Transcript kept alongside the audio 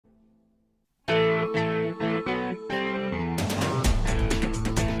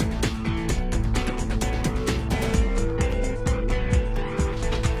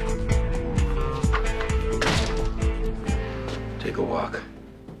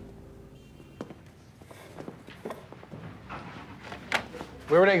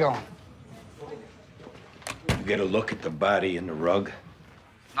Where are they going? You get a look at the body in the rug?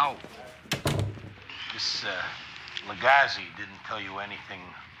 No. This, Lagazi didn't tell you anything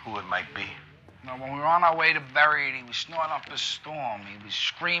who it might be? No, when we were on our way to bury it, he was snorting up a storm. He was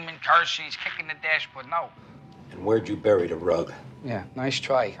screaming, cursing, he's kicking the dashboard. No. And where'd you bury the rug? Yeah, nice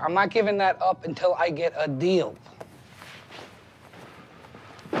try. I'm not giving that up until I get a deal.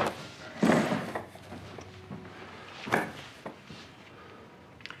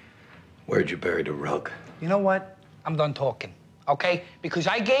 Where'd you bury the rug? You know what? I'm done talking, okay? Because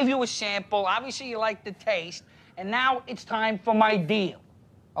I gave you a sample. Obviously, you like the taste. And now it's time for my deal,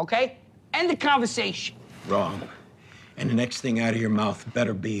 okay? End the conversation. Wrong. And the next thing out of your mouth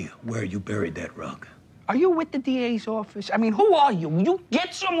better be where you buried that rug. Are you with the DA's office? I mean, who are you? You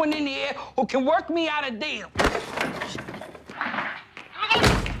get someone in here who can work me out a deal.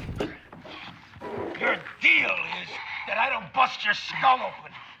 Your deal is that I don't bust your skull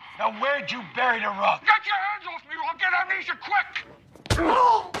open. Now, where'd you bury the rug? Get your hands off me or I'll get amnesia quick!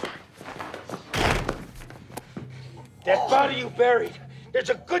 That body you buried,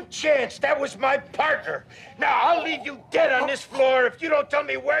 there's a good chance that was my partner. Now, I'll leave you dead on this floor if you don't tell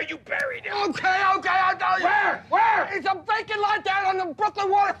me where you buried him. Okay, I'll tell you. Where? It's a vacant lot down on the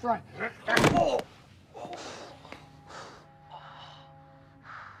Brooklyn waterfront. Oh.